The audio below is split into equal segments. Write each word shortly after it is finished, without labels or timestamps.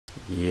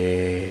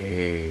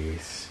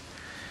Yes.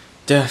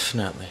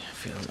 Definitely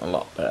feeling a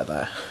lot better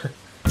there.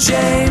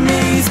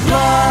 Jamie's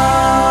Vlog!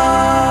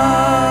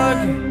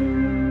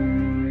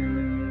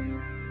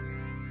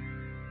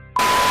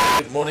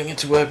 Good morning,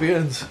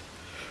 interwebians.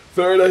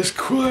 Very nice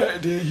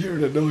quiet day here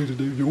in the night in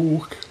New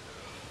York.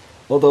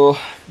 Although,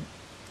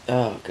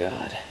 oh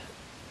god.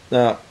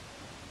 Now,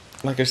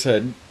 like I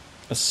said,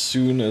 as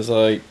soon as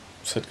I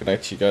said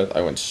goodnight to you guys,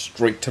 I went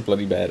straight to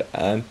bloody bed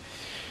and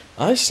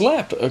I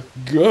slept a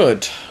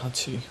good, let's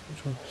see,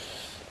 which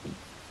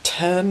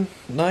one?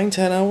 9,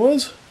 10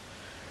 hours?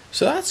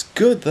 So that's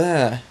good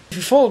there. If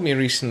you followed me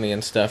recently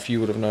and stuff, you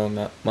would have known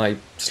that my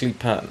sleep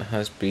pattern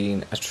has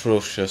been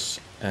atrocious,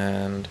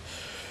 and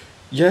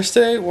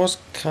yesterday was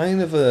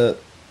kind of a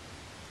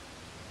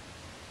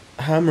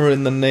hammer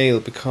in the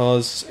nail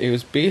because it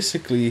was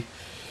basically,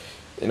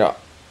 you know,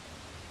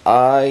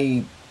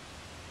 I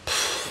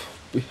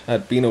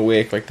had been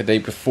awake like the day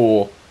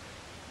before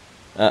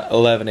at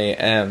 11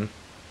 AM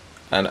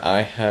and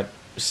I had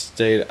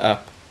stayed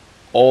up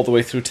all the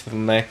way through to the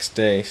next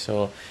day.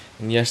 So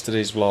in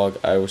yesterday's vlog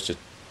I was just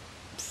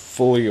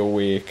fully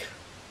awake,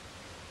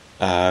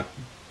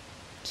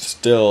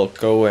 still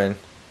going.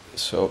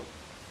 So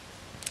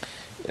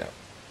yeah,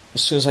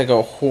 as soon as I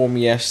got home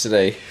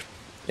yesterday,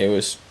 it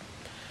was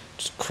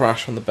just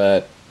crash on the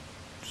bed,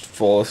 just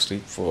fall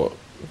asleep for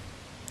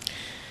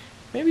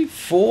maybe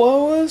 4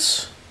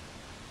 hours.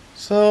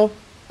 So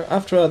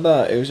after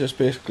that, it was just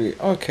basically,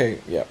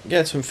 okay, yeah,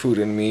 get some food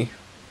in me,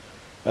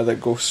 and then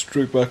go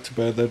straight back to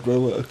bed, then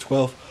roll at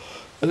 12.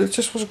 And it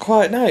just was a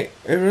quiet night.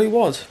 It really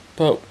was.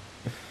 But,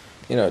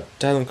 you know,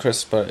 telling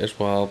Chris about it as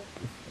well,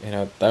 you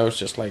know, that was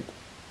just like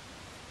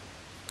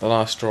the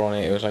last straw on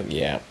it. It was like,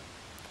 yeah,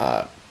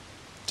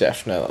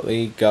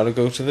 definitely gotta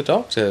go to the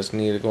doctors,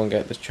 need to go and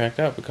get this checked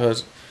out,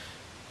 because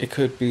it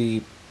could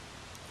be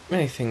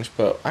many things,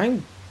 but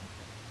I'm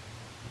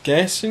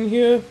guessing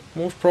here,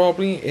 most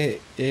probably,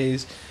 it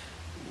is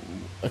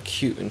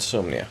acute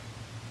insomnia.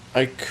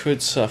 I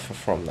could suffer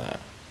from that.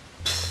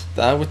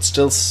 That would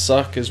still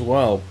suck as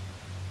well,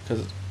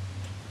 because,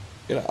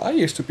 you know, I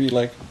used to be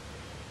like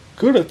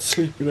good at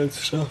sleeping and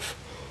stuff.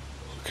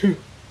 Okay,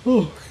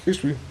 oh,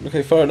 excuse me.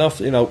 Okay, fair enough,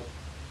 you know,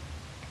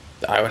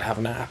 I would have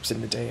naps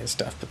in the day and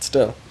stuff, but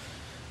still.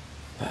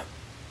 But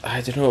I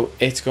don't know,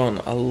 it's gone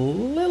a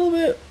little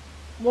bit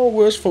more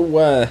worse for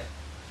wear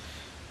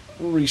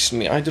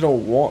recently. I don't know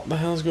what the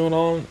hell's going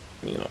on.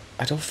 You know,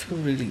 I don't feel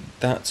really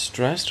that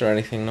stressed or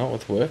anything, not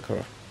with work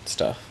or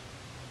stuff.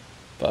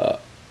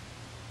 But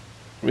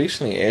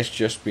recently it's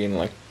just been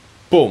like,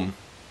 boom,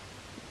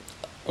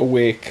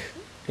 awake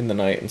in the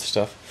night and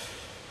stuff.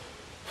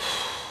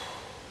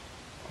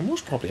 I'm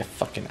most probably a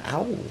fucking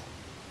owl.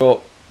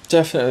 But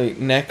definitely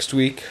next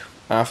week,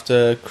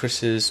 after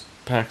Chris's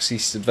PAX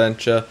East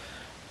adventure,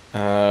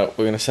 we're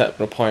going to set up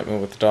an appointment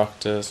with the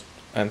doctors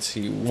and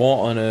see what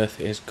on earth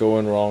is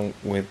going wrong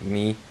with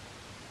me,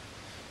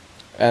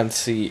 and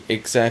see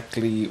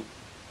exactly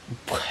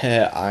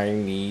where I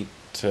need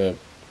to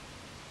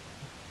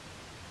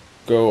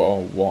go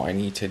or what I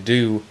need to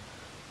do,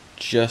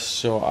 just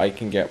so I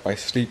can get my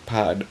sleep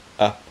pattern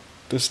up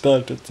to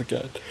standards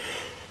again.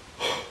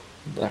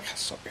 Like,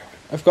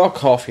 I've got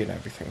coffee and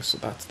everything, so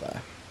that's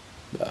there.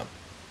 But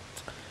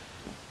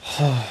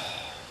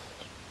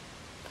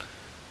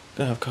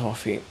gonna have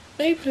coffee,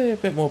 maybe a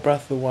bit more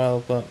Breath of the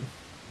Wild, but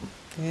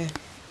yeah.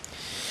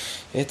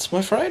 It's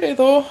my Friday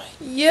though.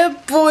 Yeah,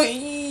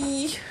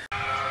 boy.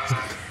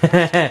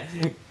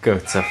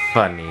 Goats are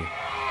funny.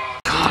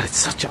 God, it's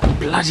such a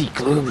bloody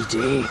gloomy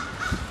day.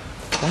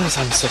 Why is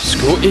I'm so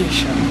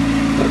Scottish?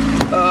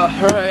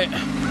 Alright.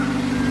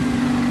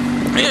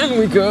 In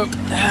we go.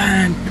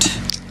 And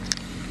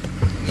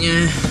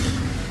yeah.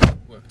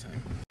 Work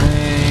time.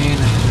 Rain,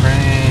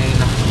 rain,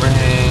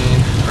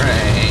 rain,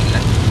 rain.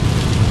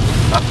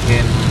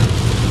 Fucking.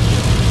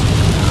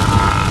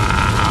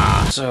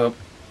 So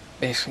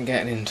basically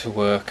getting into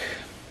work.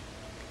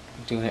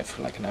 I'm doing it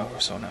for like an hour or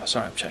so now.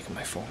 Sorry, I'm checking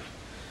my phone.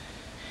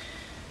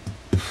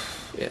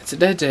 Yeah, it's a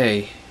dead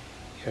day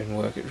here in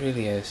work, it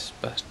really is,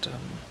 but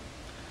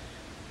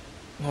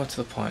more to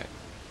the point,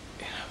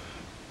 you know,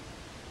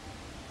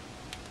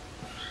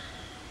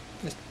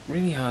 it's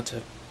really hard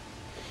to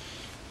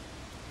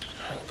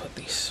try to put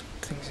these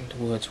things into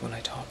words when I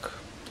talk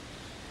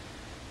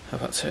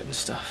about certain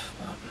stuff.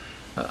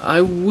 I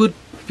would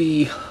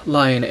be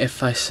lying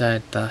if I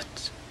said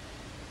that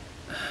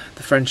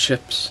the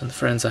friendships and the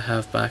friends I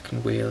have back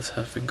in Wales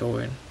have been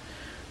going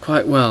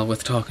quite well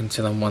with talking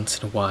to them once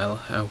in a while.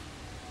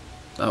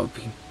 That would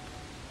be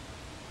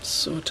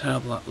so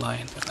terrible at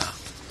lying with that.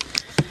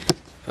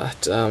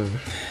 But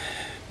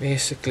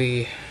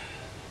basically,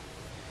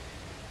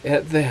 yeah,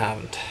 they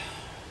haven't.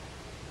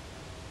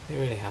 They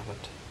really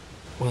haven't.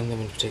 One of them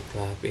in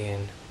particular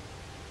being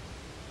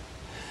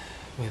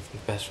with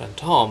my best friend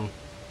Tom,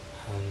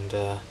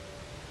 and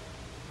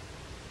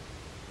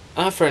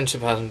our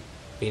friendship hasn't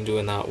been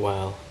doing that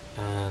well,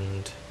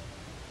 and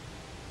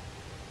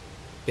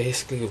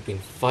basically we've been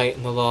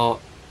fighting a lot,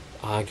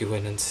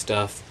 arguing and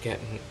stuff,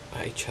 getting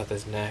at each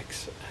other's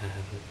necks,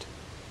 and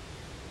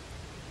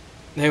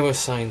there were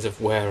signs of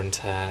wear and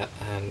tear,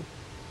 and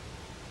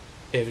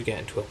it was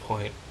getting to a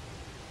point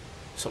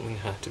something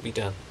had to be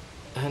done.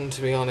 And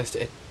to be honest,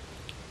 it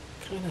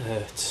kind of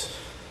hurts.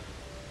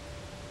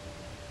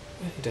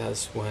 It really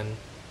does when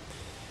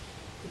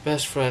your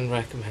best friend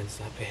recommends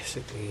that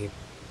basically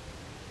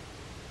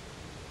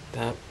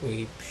that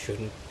we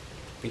shouldn't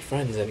be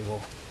friends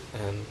anymore,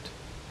 and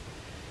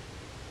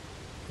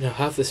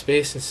have the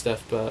space and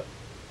stuff, but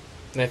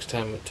next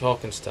time we're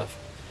talking stuff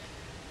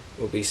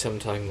will be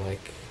sometime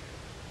like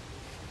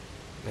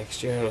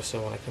next year or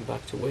so when I come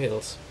back to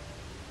Wales.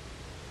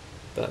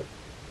 But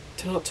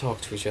to not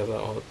talk to each other,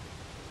 or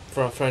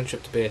for our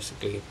friendship to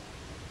basically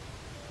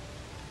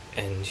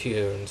end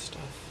here and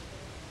stuff.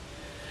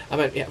 I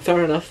mean, yeah,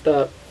 fair enough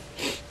that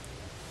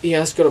he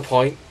has got a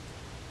point,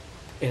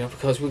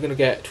 because we're going to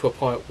get to a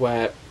point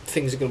where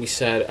things are going to be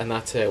said and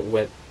that's it,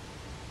 when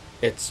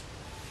it's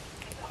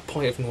a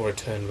point of no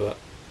return, but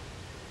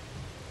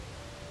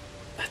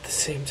at the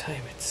same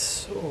time it's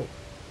so...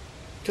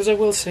 Because I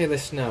will say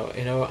this now,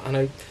 and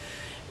I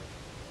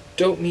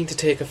don't mean to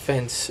take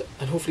offence,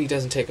 and hopefully he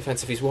doesn't take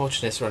offence if he's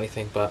watching this or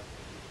anything, but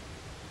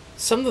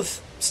some of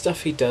the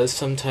stuff he does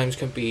sometimes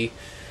can be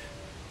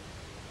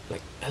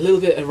like a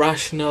little bit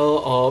irrational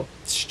or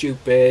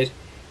stupid.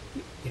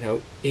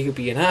 He could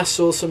be an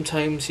asshole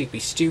sometimes, he could be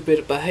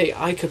stupid, but hey,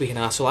 I could be an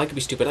asshole, I could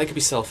be stupid, I could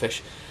be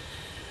selfish.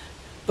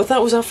 But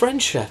that was our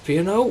friendship,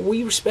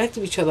 we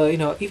respected each other,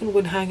 even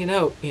when hanging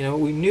out,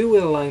 we knew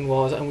where the line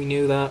was, and we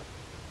knew that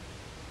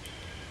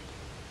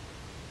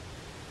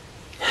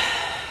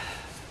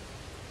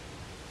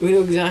we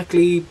knew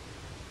exactly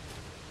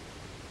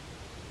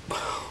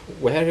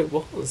where it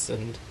was.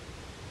 And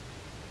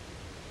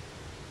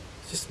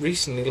just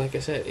recently, like I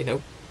said,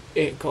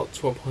 it got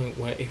to a point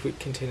where if we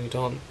continued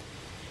on,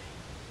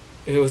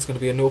 it was going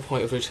to be a no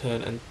point of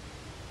return, and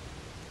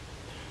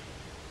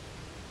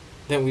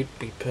then we'd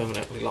be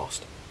permanently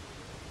lost.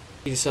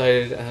 He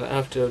decided, and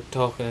after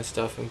talking and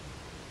stuff and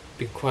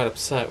being quite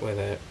upset with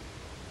it,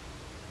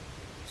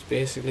 it's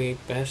basically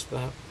best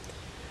that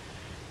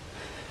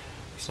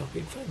we stop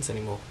being friends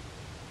anymore.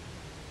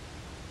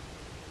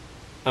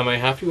 Am I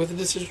happy with the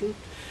decision?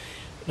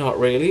 Not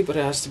really, but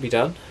it has to be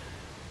done.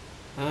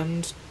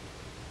 And it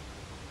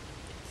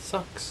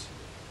sucks.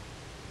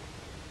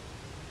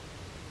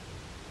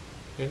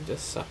 It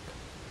does suck.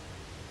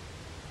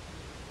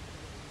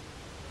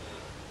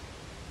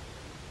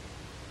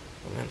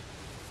 Oh man.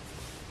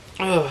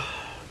 Ugh.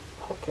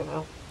 Fucking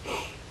hell.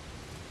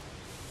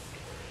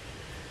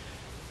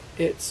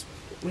 It's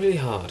really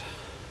hard.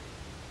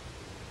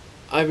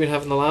 I've been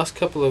having the last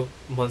couple of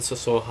months or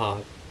so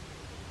hard.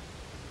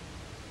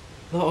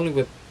 Not only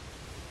with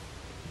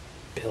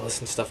bills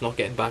and stuff, not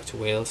getting back to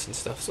Wales and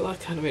stuff, so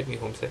that kind of made me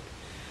homesick.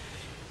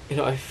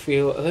 I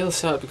feel a little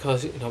sad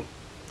because,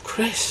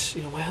 Chris,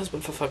 my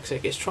husband, for fuck's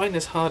sake, is trying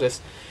his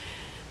hardest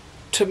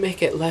to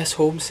make it less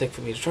homesick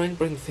for me, to try and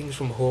bring things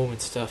from home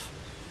and stuff,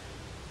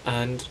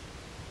 and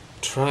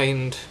try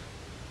and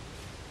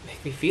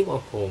make me feel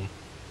at home.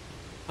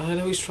 And I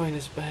know he's trying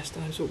his best,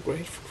 and I'm so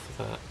grateful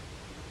for that.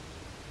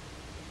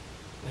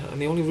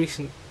 And the only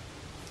recent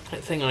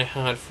thing I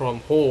had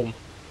from home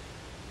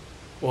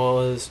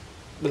was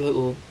the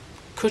little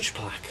Kutch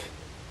plaque,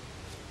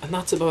 and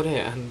that's about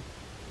it. And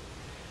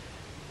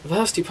the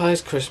nasty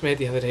pies Chris made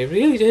the other day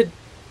really did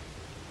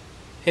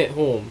hit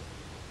home,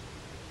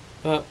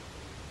 but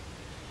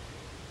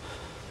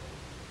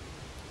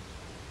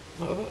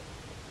that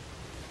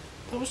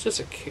was just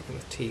a kick in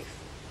the teeth.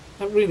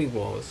 That really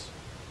was.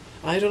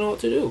 I don't know what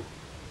to do.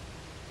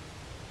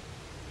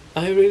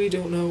 I really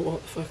don't know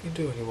what to fucking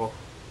do anymore.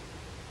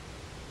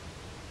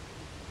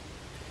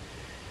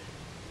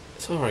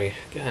 Sorry,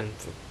 again,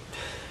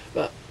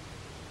 but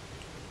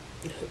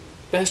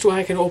best way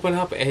I can open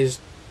up is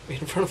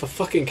in front of a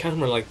fucking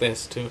camera like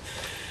this to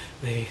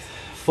the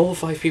 4 or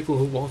 5 people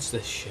who watch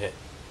this shit.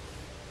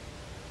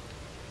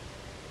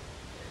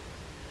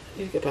 I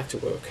need to get back to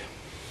work.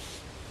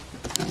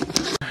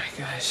 Alright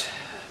guys,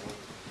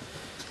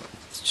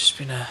 it's just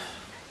been a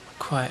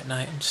quiet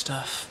night and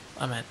stuff.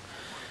 I mean,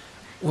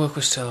 work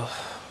was still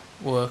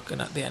work,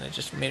 and at the end it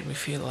just made me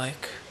feel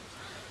like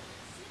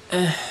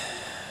it's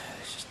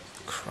just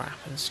crap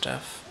and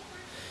stuff.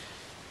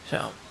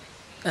 So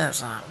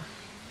that's that.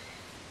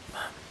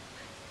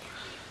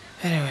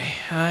 Anyway,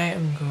 I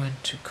am going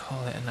to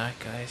call it a night,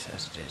 guys,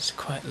 as it is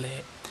quite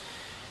late.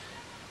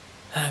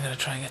 I'm going to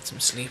try and get some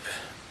sleep.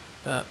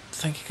 But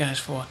thank you guys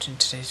for watching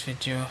today's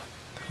video.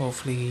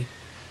 Hopefully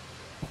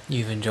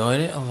you've enjoyed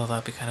it, although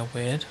that'd be kind of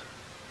weird.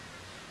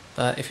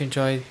 But if you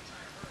enjoyed,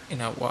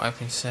 what I've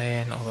been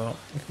saying, although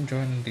if you're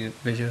enjoying the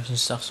videos and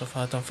stuff so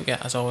far, don't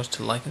forget, as always,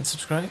 to like and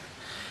subscribe.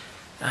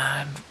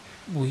 And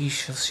we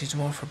shall see you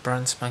tomorrow for a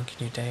brand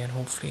spanking new day, and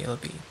hopefully it'll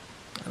be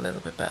a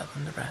little bit better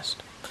than the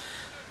rest.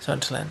 So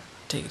until then,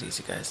 take it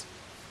easy, guys.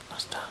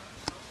 Hasta.